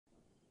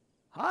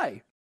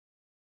Hi.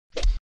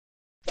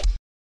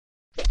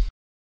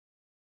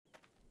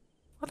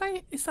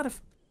 Is that a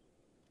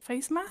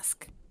face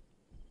mask?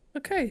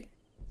 Okay.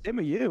 Same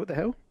with you. What the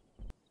hell?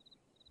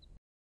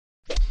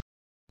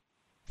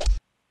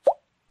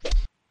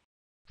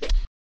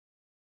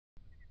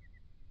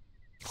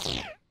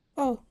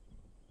 Oh.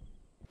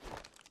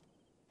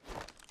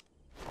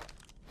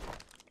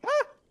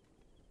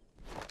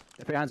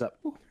 Put your hands up.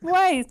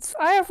 Wait,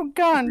 I have a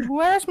gun.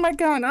 Where's my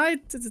gun?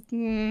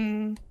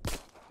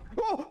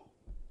 Oh!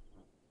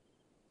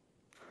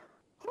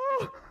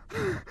 Oh!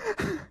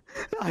 That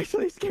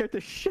actually scared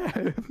the shit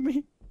out of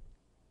me.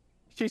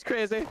 She's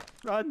crazy.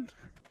 Run.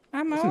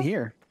 Ammo. What's in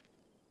here?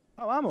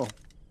 Oh, ammo.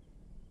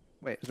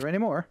 Wait, is there any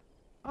more?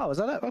 Oh, is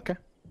that it? Okay.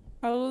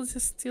 I will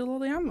just steal all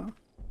the ammo.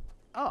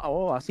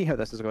 Oh, I see how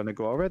this is going to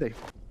go already.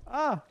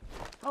 Ah,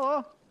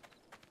 hello.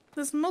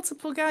 There's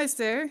multiple guys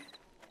there.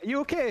 Are you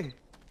okay?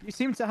 You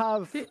seem to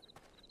have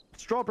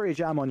strawberry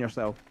jam on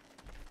yourself.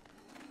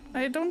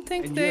 I don't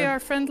think And they you- are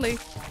friendly.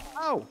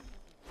 Oh,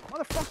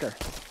 motherfucker.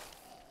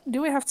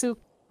 Do we have to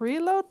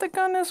reload the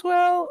gun as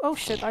well? Oh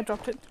shit, I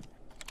dropped it.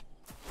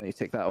 Let me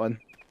take that one.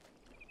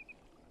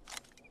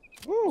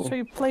 Ooh. So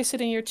you place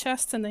it in your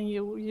chest and then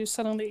you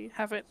suddenly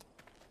have it.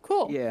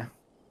 Cool. Yeah.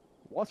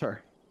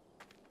 Water.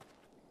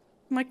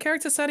 My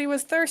character said he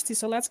was thirsty,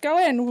 so let's go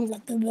in.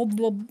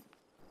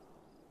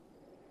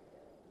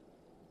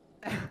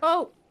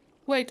 Oh,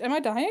 wait, am I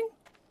dying?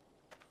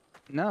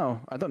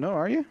 No, I don't know.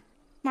 Are you?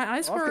 My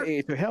eyes Oh, I've were... got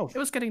 82 health. It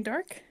was getting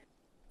dark.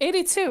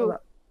 82.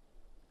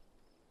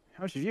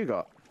 How much have you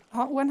got?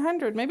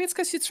 100. Maybe it's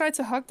because you tried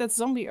to hug that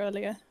zombie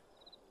earlier.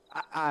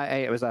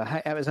 It was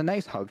a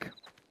nice hug.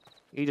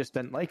 He just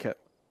didn't like it.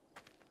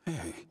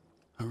 Hey,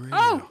 a radio.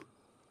 Oh!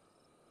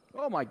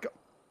 Oh my god.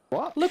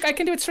 What? Look, I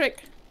can do a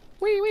trick.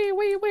 Wee.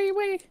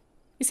 You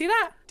see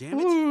that? Damn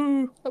it.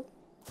 Ooh. Oh.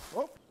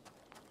 Oh,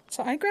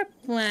 So I grab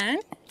one.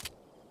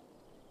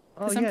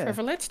 Because I'm yeah.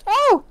 privileged.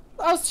 Oh!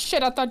 Oh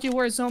shit, I thought you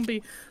were a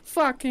zombie.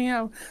 Fucking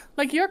hell.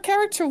 Like, your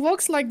character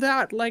walks like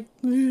that. Like...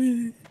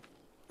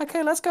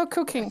 Okay, let's go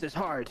cooking. This is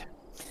hard.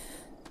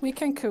 We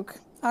can cook.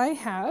 I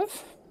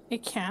have a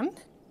can,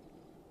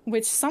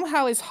 which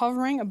somehow is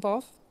hovering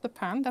above the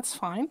pan. That's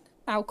fine.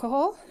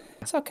 Alcohol.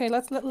 It's okay.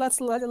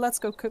 Let's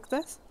go cook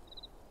this.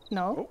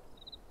 No. Oh.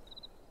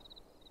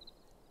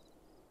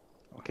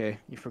 Okay,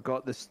 you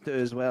forgot the stew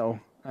as well,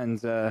 and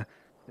the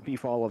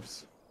beef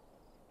olives,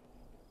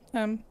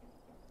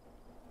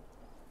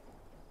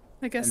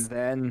 I guess and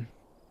then.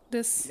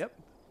 this. Yep.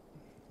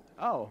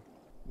 Oh,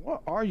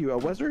 what are you, a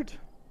wizard?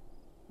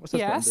 What's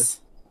this button do?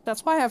 Yes.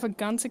 That's why I have a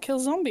gun to kill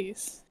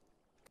zombies.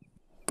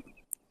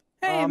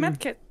 Hey, a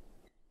medkit.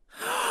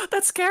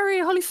 That's scary.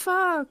 Holy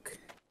fuck.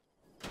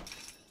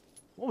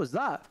 What was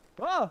that?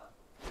 Oh!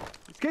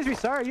 Excuse me,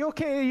 sir. Are you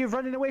okay? You're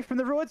running away from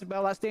the roads?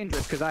 Well, that's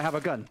dangerous because I have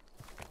a gun.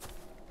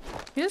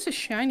 He has a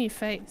shiny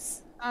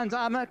face. And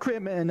I'm a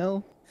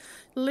criminal.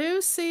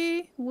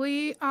 Lucy,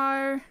 we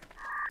are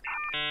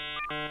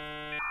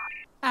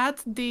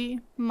at the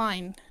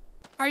mine.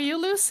 Are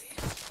you Lucy?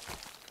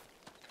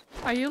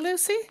 Are you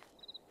Lucy?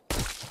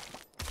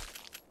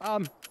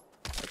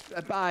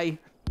 Bye.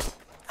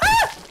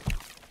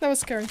 That was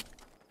scary.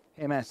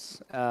 Hey,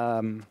 miss.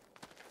 I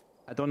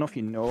don't know if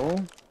you know,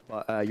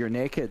 but you're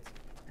naked.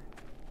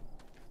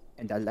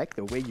 And I like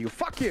the way you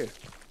fuck you.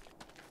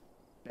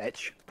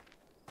 Bitch.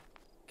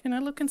 Can I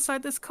look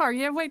inside this car?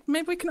 Yeah, wait,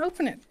 maybe we can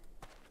open it.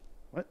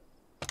 What?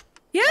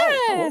 Yeah!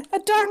 Oh, A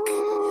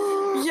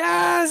duck!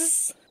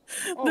 Yes!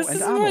 Oh, This and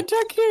is ammo. my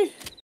ducky!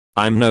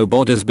 I'm no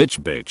borders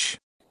bitch.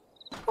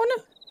 Oh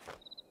no!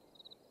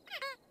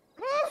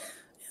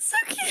 It's so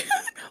cute!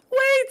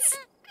 Wait!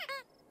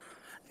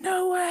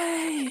 No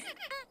way!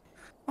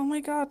 Oh my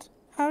god,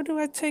 how do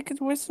I take it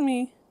with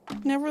me?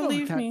 Never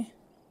leave okay. me.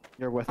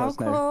 You're with us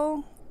now.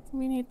 Alcohol,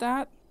 we need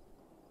that.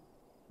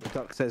 The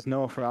duck says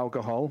no for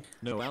alcohol.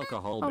 No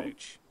alcohol Oh.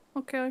 bitch.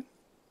 Okay.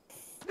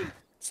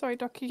 Sorry,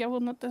 Ducky, I will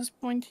not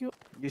disappoint you.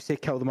 You say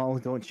kill them all,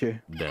 don't you?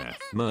 Death.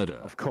 Murder.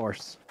 Of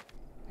course.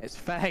 It's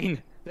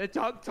fine. The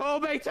duck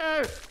told me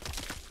to!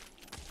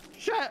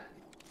 Shit!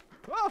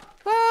 Oh!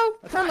 Oh,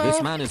 hello!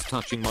 This man is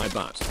touching my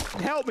butt.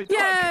 Help me, duck!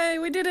 Yay,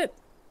 we did it!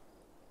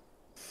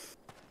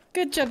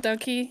 Good job,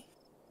 Ducky.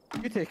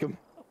 You take him.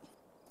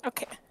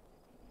 Okay.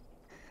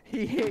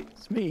 He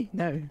hates me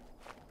now.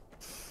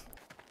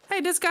 Hey,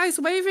 this guy's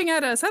waving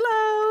at us.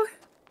 Hello!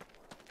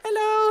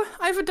 Hello!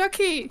 I have a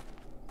ducky!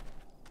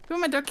 You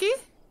want my ducky?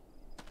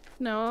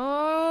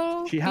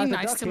 No. She has Be a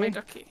nice to my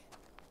ducky. ducky.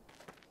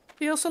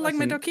 Do you also like my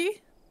Listen.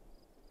 ducky?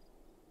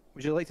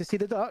 Would you like to see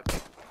the duck?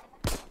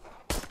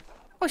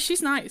 Oh,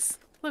 she's nice.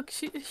 Look,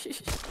 she...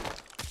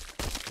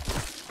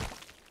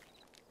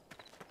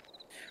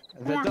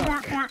 The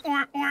duck.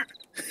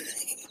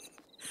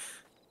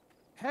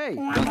 Hey!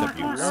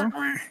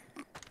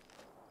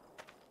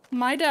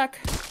 My duck.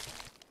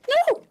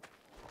 No!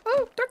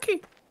 Oh,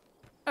 ducky.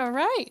 All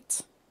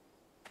right.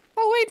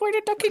 Oh, wait, where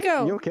did ducky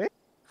go? You okay?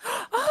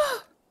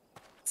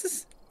 This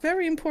is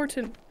very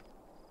important.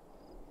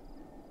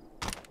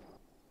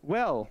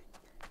 Well,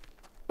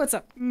 What's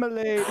up?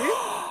 milady.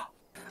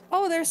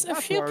 Oh, there's a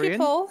That's few worrying.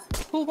 people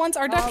who want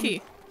our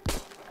ducky.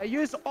 Are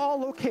you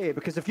all okay?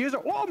 Because if you're...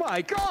 Oh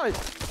my god!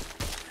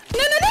 No,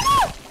 no, no,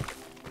 no!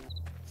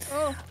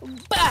 Oh,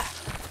 bah!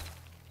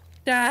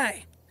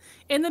 Die.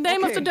 In the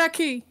name of the Okay.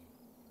 ducky,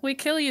 we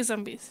kill you,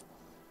 zombies.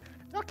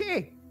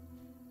 Ducky!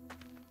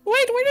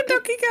 Wait, where did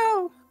ducky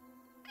go?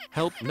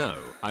 Help no,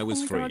 I was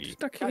Oh my free. God,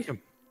 ducky. Catch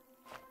him.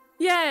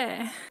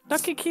 Yeah,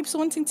 ducky keeps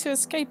wanting to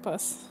escape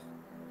us.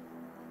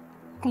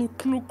 Gluk,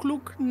 gluk,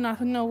 gluk.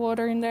 No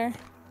water in there.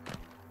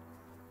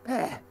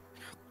 Eh.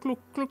 Gluk,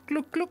 gluk,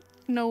 gluk, gluk.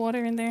 No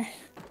water in there.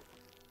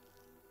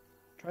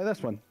 Try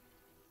this one.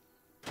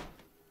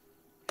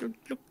 Gluk,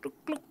 gluk, gluk,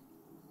 gluk.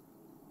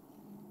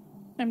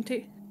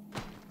 Empty.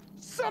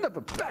 Son of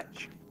a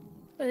bitch!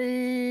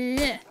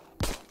 Yeah.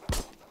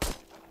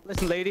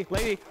 Listen, lady,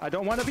 I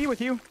don't want to be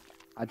with you.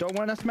 I don't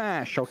want to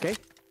smash, okay?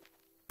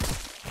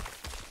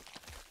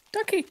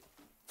 Ducky.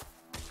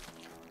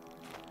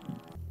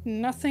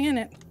 Nothing in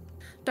it.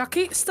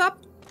 Ducky, stop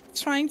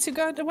trying to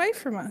get away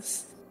from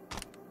us.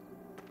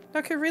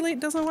 Ducky really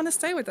doesn't want to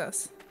stay with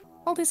us.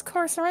 All these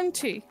cars are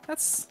empty.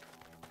 That's...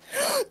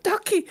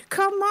 Ducky,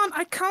 come on!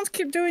 I can't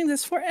keep doing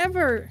this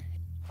forever.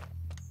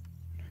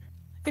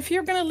 If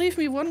you're gonna leave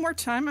me one more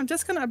time, I'm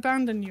just gonna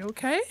abandon you,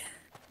 okay?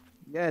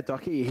 Yeah,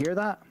 Ducky, you hear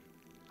that?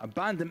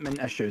 Abandonment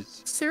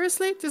issues.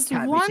 Seriously? Just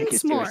Can't be taken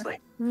once more. seriously.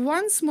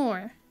 Once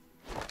more.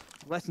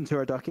 Listen to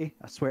her, Ducky.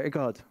 I swear to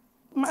God.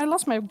 I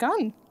lost my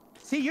gun.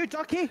 See you,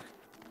 Ducky?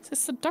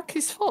 It's the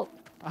ducky's fault.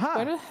 Aha!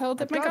 Where the hell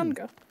did a my gun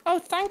go? Oh,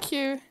 thank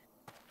you.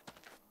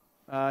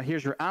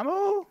 Here's your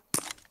ammo.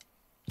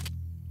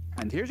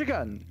 And here's your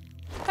gun.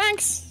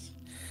 Thanks.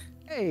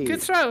 Hey!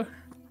 Good throw.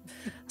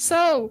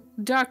 So,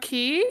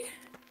 Ducky,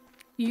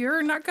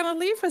 you're not gonna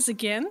leave us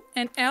again,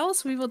 and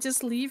else we will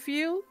just leave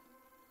you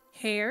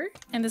here,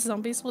 and the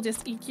zombies will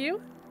just eat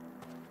you.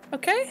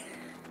 Okay?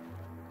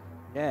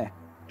 Yeah.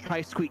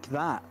 Try squeak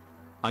that.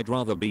 I'd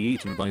rather be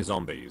eaten by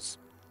zombies.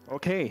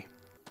 Okay.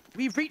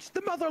 We've reached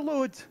the mother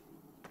lode.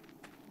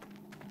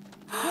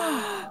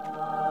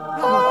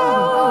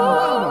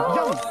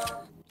 Yum.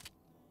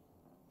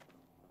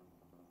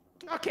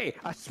 Okay,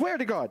 I swear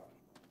to God.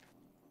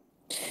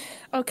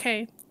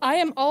 Okay, I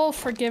am all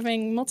for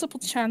giving multiple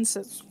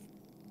chances.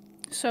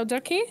 So,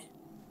 Ducky,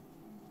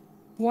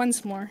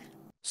 once more.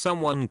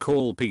 Someone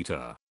call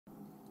Peter.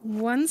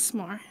 Once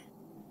more.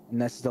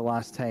 And this is the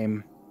last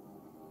time.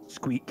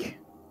 Squeak.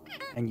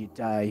 And you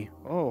die.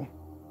 Oh.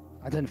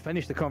 I didn't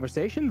finish the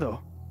conversation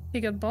though.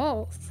 You got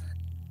balls.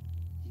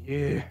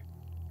 Yeah.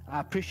 I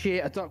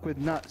appreciate a duck with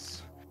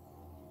nuts.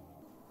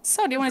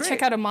 So, do you want to check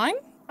Great. out a mine?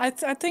 I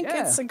think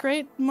Yeah. it's a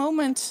great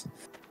moment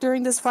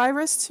during this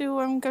virus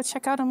to go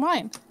check out a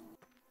mine.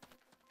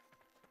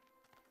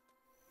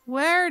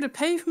 Where the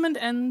pavement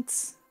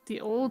ends, the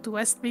old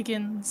west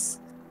begins.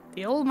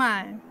 The old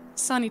mine,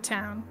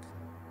 Sunnytown.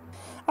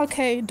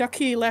 Okay,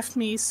 Ducky left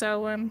me,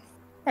 so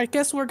I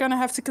guess we're gonna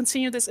have to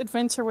continue this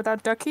adventure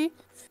without Ducky.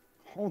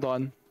 Hold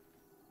on.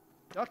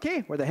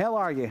 Ducky, where the hell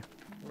are you?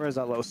 Where is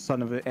that little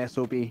son of a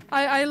SOB?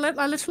 I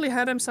literally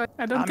had him, so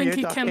I don't I'm think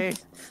here, he can. Ducky.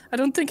 I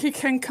don't think he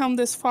can come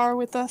this far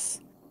with us.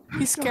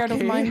 He's scared of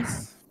Ducky.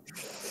 mines.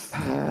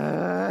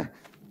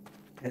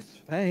 It's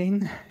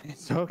fine.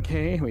 It's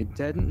okay. We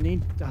didn't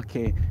need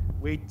Ducky.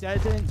 We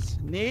didn't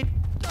need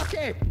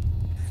Ducky!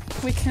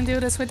 We can do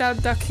this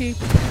without Ducky.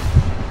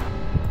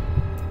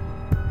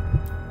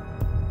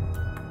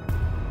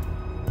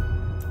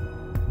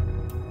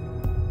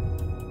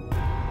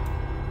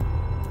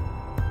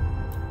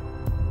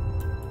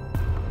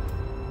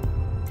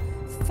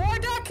 For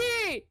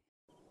Ducky!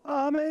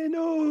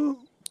 no.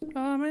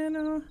 Oh man,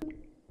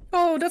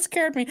 oh, that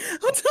scared me.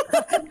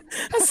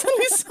 I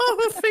suddenly saw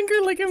a finger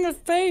like in my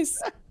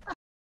face.